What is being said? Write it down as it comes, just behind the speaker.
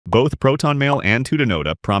Both Proton Mail and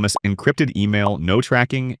Tutanota promise encrypted email, no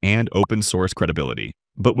tracking, and open source credibility.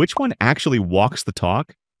 But which one actually walks the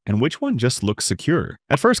talk, and which one just looks secure?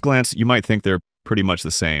 At first glance, you might think they're pretty much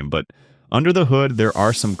the same, but under the hood, there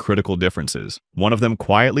are some critical differences. One of them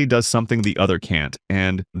quietly does something the other can't,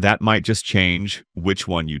 and that might just change which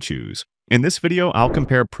one you choose. In this video, I'll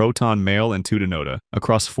compare Proton Mail and Tutanota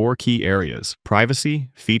across 4 key areas: privacy,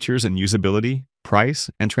 features and usability, price,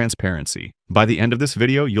 and transparency. By the end of this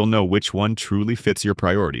video, you'll know which one truly fits your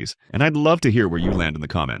priorities, and I'd love to hear where you land in the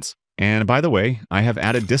comments. And by the way, I have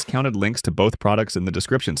added discounted links to both products in the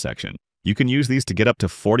description section. You can use these to get up to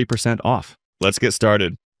 40% off. Let's get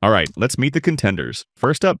started. Alright, let's meet the contenders.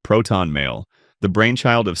 First up, Proton Mail, the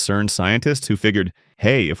brainchild of CERN scientists who figured,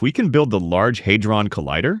 hey, if we can build the Large Hadron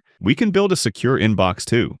Collider, we can build a secure inbox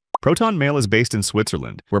too. Proton Mail is based in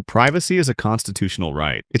Switzerland, where privacy is a constitutional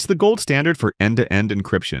right. It's the gold standard for end-to-end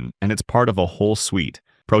encryption, and it's part of a whole suite: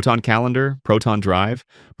 Proton Calendar, Proton Drive,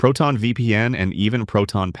 Proton VPN, and even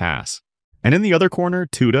Proton Pass. And in the other corner,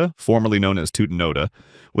 Tuta, formerly known as Tutanota,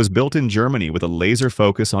 was built in Germany with a laser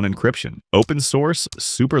focus on encryption. Open source,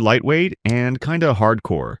 super lightweight, and kinda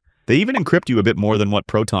hardcore. They even encrypt you a bit more than what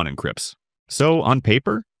Proton encrypts. So, on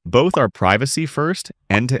paper, both are privacy-first,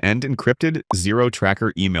 end-to-end encrypted,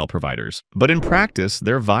 zero-tracker email providers. But in practice,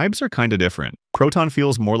 their vibes are kinda different. Proton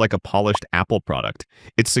feels more like a polished Apple product.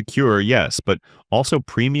 It's secure, yes, but also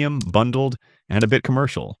premium, bundled, and a bit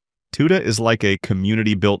commercial. Tuta is like a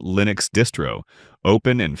community-built Linux distro,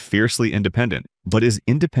 open and fiercely independent. But is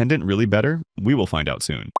independent really better? We will find out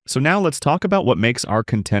soon. So now let's talk about what makes our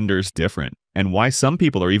contenders different, and why some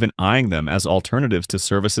people are even eyeing them as alternatives to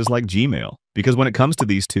services like Gmail. Because when it comes to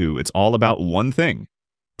these two, it's all about one thing: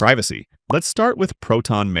 privacy. Let's start with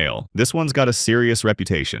Proton Mail. This one's got a serious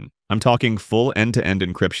reputation. I'm talking full end-to-end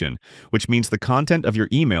encryption, which means the content of your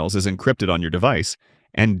emails is encrypted on your device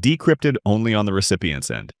and decrypted only on the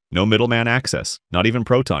recipient's end. No middleman access. Not even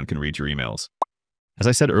Proton can read your emails. As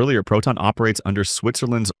I said earlier, Proton operates under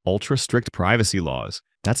Switzerland's ultra-strict privacy laws.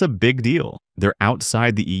 That's a big deal. They're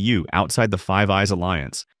outside the EU, outside the Five Eyes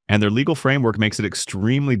Alliance, and their legal framework makes it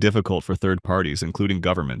extremely difficult for third parties, including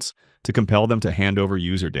governments, to compel them to hand over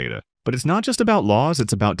user data. But it's not just about laws,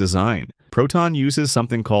 it's about design. Proton uses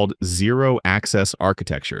something called zero-access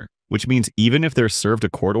architecture, which means even if they're served a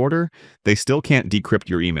court order, they still can't decrypt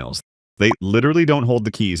your emails. They literally don't hold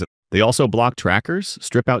the keys. They also block trackers,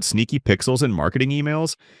 strip out sneaky pixels in marketing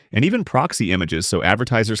emails, and even proxy images so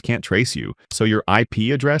advertisers can't trace you, so your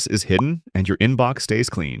IP address is hidden and your inbox stays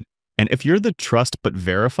clean. And if you're the trust but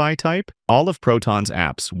verify type, all of Proton's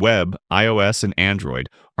apps, web, iOS, and Android,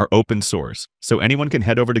 are open source, so anyone can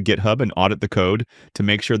head over to GitHub and audit the code to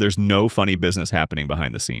make sure there's no funny business happening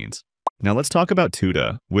behind the scenes. Now let's talk about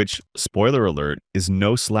Tuta, which, spoiler alert, is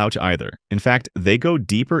no slouch either. In fact, they go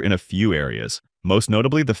deeper in a few areas, most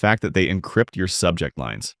notably the fact that they encrypt your subject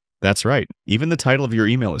lines. That's right, even the title of your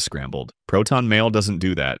email is scrambled. Proton Mail doesn't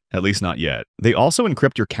do that, at least not yet. They also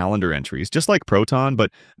encrypt your calendar entries, just like Proton,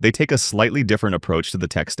 but they take a slightly different approach to the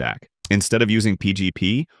tech stack. Instead of using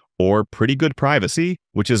PGP, or Pretty Good Privacy,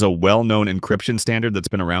 which is a well-known encryption standard that's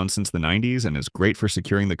been around since the 90s and is great for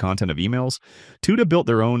securing the content of emails, Tuta built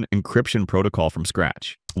their own encryption protocol from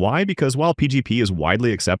scratch. Why? Because while PGP is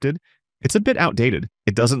widely accepted, it's a bit outdated.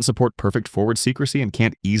 It doesn't support perfect forward secrecy and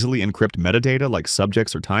can't easily encrypt metadata like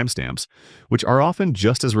subjects or timestamps, which are often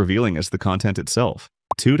just as revealing as the content itself.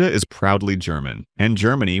 Tuta is proudly German, and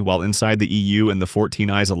Germany, while inside the EU and the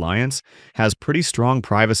 14 Eyes Alliance, has pretty strong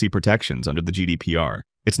privacy protections under the GDPR.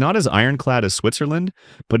 It's not as ironclad as Switzerland,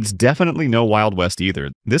 but it's definitely no Wild West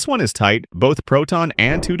either. This one is tight. Both Proton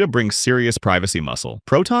and Tuta bring serious privacy muscle.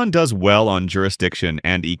 Proton does well on jurisdiction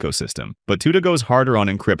and ecosystem, but Tuta goes harder on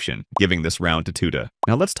encryption, giving this round to Tuta.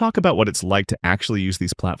 Now let's talk about what it's like to actually use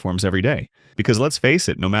these platforms every day. Because let's face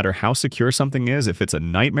it, no matter how secure something is, if it's a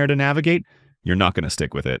nightmare to navigate, you're not going to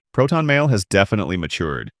stick with it. Proton Mail has definitely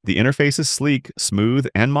matured. The interface is sleek, smooth,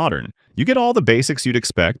 and modern. You get all the basics you'd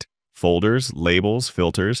expect: folders, labels,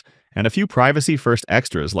 filters, and a few privacy-first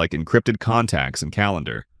extras like encrypted contacts and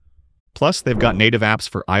calendar. Plus, they've got native apps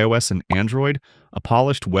for iOS and Android, a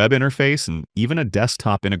polished web interface, and even a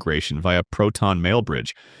desktop integration via Proton Mail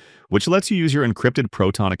Bridge, which lets you use your encrypted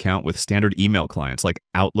Proton account with standard email clients like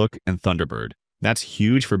Outlook and Thunderbird. That's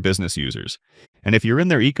huge for business users. And if you're in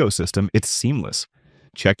their ecosystem, it's seamless.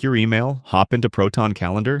 Check your email, hop into Proton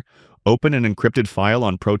Calendar, open an encrypted file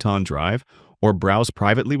on Proton Drive, or browse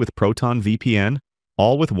privately with Proton VPN,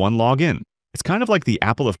 all with one login. It's kind of like the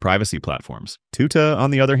Apple of privacy platforms. Tuta, on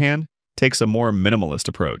the other hand, takes a more minimalist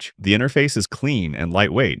approach. The interface is clean and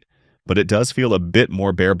lightweight, but it does feel a bit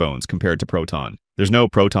more bare bones compared to Proton. There's no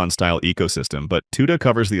Proton-style ecosystem, but Tuta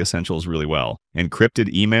covers the essentials really well.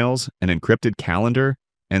 Encrypted emails, an encrypted calendar,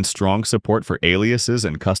 and strong support for aliases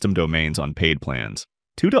and custom domains on paid plans.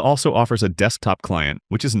 Tuta also offers a desktop client,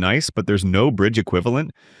 which is nice, but there's no bridge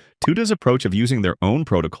equivalent. Tuta's approach of using their own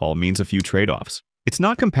protocol means a few trade-offs. It's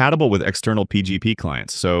not compatible with external PGP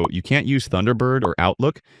clients, so you can't use Thunderbird or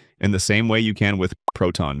Outlook in the same way you can with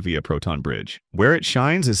Proton via Proton Bridge. Where it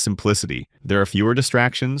shines is simplicity. There are fewer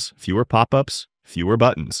distractions, fewer pop-ups, fewer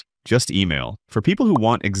buttons. Just email. For people who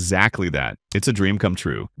want exactly that, it's a dream come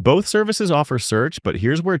true. Both services offer search, but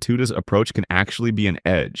here's where Tuta's approach can actually be an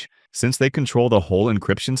edge. Since they control the whole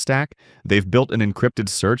encryption stack, they've built an encrypted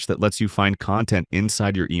search that lets you find content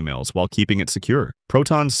inside your emails while keeping it secure.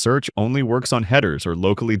 Proton's search only works on headers or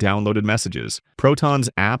locally downloaded messages. Proton's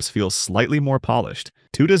apps feel slightly more polished.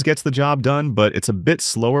 Tuta's gets the job done, but it's a bit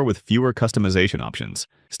slower with fewer customization options.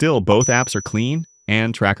 Still, both apps are clean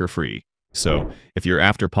and tracker-free. So, if you're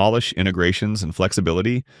after polish, integrations, and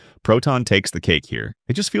flexibility, Proton takes the cake here.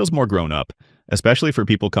 It just feels more grown up, especially for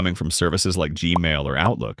people coming from services like Gmail or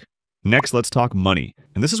Outlook. Next, let's talk money.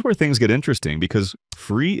 And this is where things get interesting because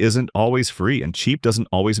free isn't always free and cheap doesn't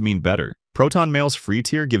always mean better. Proton Mail's free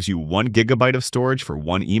tier gives you 1 GB of storage for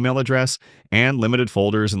 1 email address and limited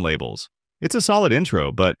folders and labels. It's a solid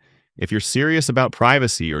intro, but if you're serious about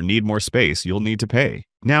privacy or need more space, you'll need to pay.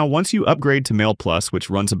 Now, once you upgrade to Mail Plus, which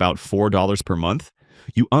runs about $4 per month,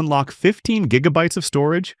 you unlock 15 GB of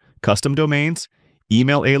storage, custom domains,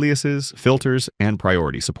 email aliases, filters, and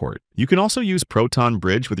priority support. You can also use Proton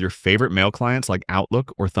Bridge with your favorite mail clients like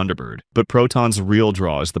Outlook or Thunderbird. But Proton's real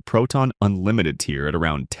draw is the Proton Unlimited tier at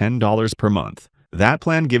around $10 per month. That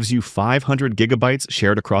plan gives you 500 GB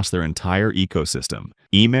shared across their entire ecosystem.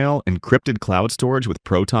 Email, encrypted cloud storage with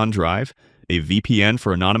Proton Drive, a VPN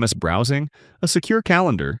for anonymous browsing, a secure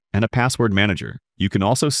calendar, and a password manager. You can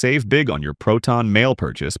also save big on your Proton Mail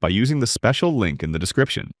purchase by using the special link in the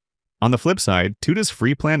description. On the flip side, Tuta's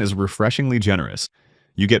free plan is refreshingly generous.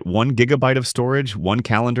 You get 1 GB of storage, 1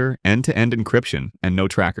 calendar, end-to-end encryption, and no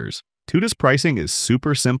trackers. Tuta's pricing is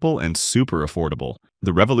super simple and super affordable.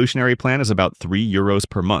 The revolutionary plan is about €3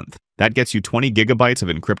 per month. That gets you 20 GB of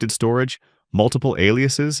encrypted storage, multiple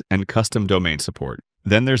aliases, and custom domain support.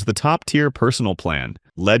 Then there's the top-tier personal plan,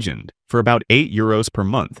 Legend, for about €8 per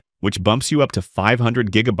month, which bumps you up to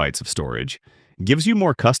 500 GB of storage, gives you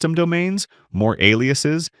more custom domains, more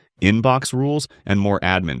aliases, inbox rules, and more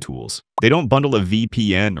admin tools. They don't bundle a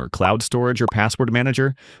VPN or cloud storage or password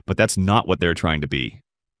manager, but that's not what they're trying to be.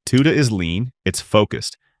 Tuta is lean, it's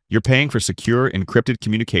focused. You're paying for secure, encrypted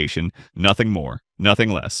communication, nothing more,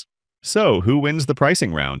 nothing less. So, who wins the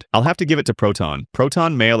pricing round? I'll have to give it to Proton.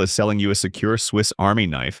 Proton Mail is selling you a secure Swiss Army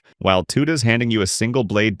knife, while Tuta's handing you a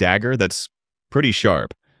single-blade dagger that's pretty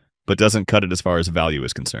sharp, but doesn't cut it as far as value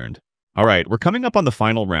is concerned. All right, we're coming up on the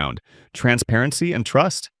final round. Transparency and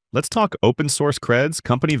trust. Let's talk open source creds,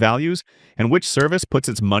 company values, and which service puts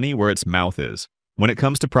its money where its mouth is. When it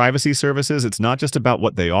comes to privacy services, it's not just about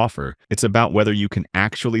what they offer, it's about whether you can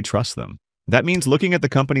actually trust them. That means looking at the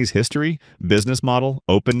company's history, business model,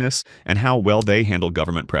 openness, and how well they handle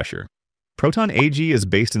government pressure. Proton AG is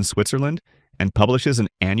based in Switzerland and publishes an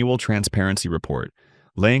annual transparency report,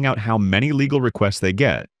 laying out how many legal requests they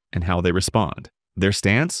get and how they respond. Their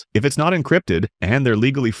stance? If it's not encrypted and they're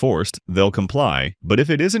legally forced, they'll comply, but if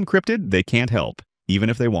it is encrypted, they can't help, even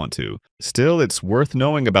if they want to. Still, it's worth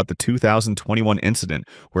knowing about the 2021 incident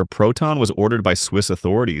where Proton was ordered by Swiss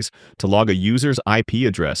authorities to log a user's IP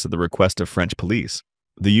address at the request of French police.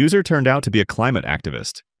 The user turned out to be a climate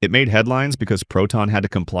activist. It made headlines because Proton had to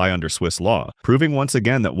comply under Swiss law, proving once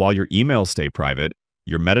again that while your emails stay private,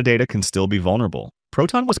 your metadata can still be vulnerable.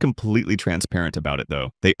 Proton was completely transparent about it,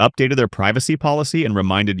 though. They updated their privacy policy and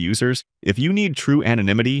reminded users, if you need true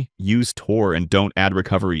anonymity, use Tor and don't add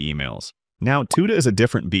recovery emails. Now, Tuta is a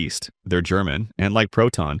different beast. They're German, and like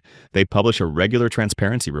Proton, they publish a regular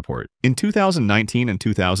transparency report. In 2019 and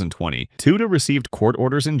 2020, Tuta received court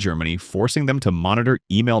orders in Germany forcing them to monitor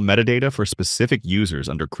email metadata for specific users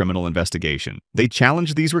under criminal investigation. They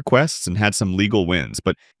challenged these requests and had some legal wins,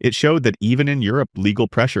 but it showed that even in Europe, legal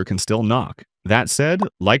pressure can still knock. That said,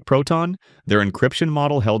 like Proton, their encryption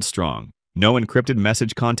model held strong. No encrypted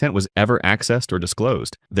message content was ever accessed or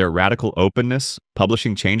disclosed. Their radical openness,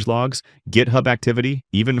 publishing changelogs, GitHub activity,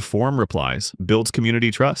 even forum replies, builds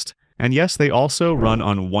community trust. And yes, they also run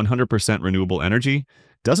on 100% renewable energy.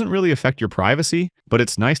 Doesn't really affect your privacy, but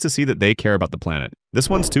it's nice to see that they care about the planet. This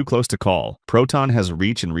one's too close to call. Proton has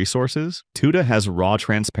reach and resources. Tuta has raw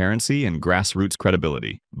transparency and grassroots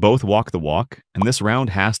credibility. Both walk the walk, and this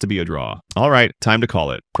round has to be a draw. All right, time to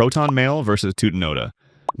call it. Proton Mail versus Tutanota.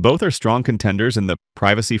 Both are strong contenders in the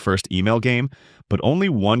privacy-first email game, but only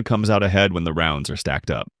one comes out ahead when the rounds are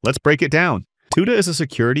stacked up. Let's break it down. Tuta is a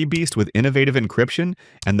security beast with innovative encryption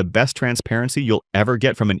and the best transparency you'll ever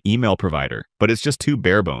get from an email provider, but it's just too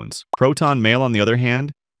bare bones. Proton Mail, on the other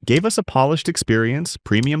hand, gave us a polished experience,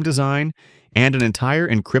 premium design, and an entire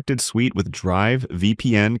encrypted suite with Drive,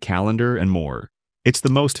 VPN, Calendar, and more. It's the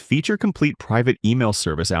most feature-complete private email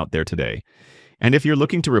service out there today. And if you're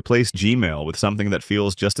looking to replace Gmail with something that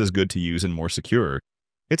feels just as good to use and more secure,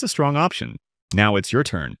 it's a strong option. Now it's your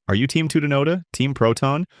turn. Are you Team Tutanota, Team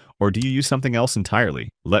Proton, or do you use something else entirely?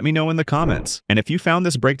 Let me know in the comments. And if you found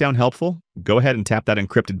this breakdown helpful, go ahead and tap that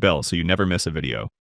encrypted bell so you never miss a video.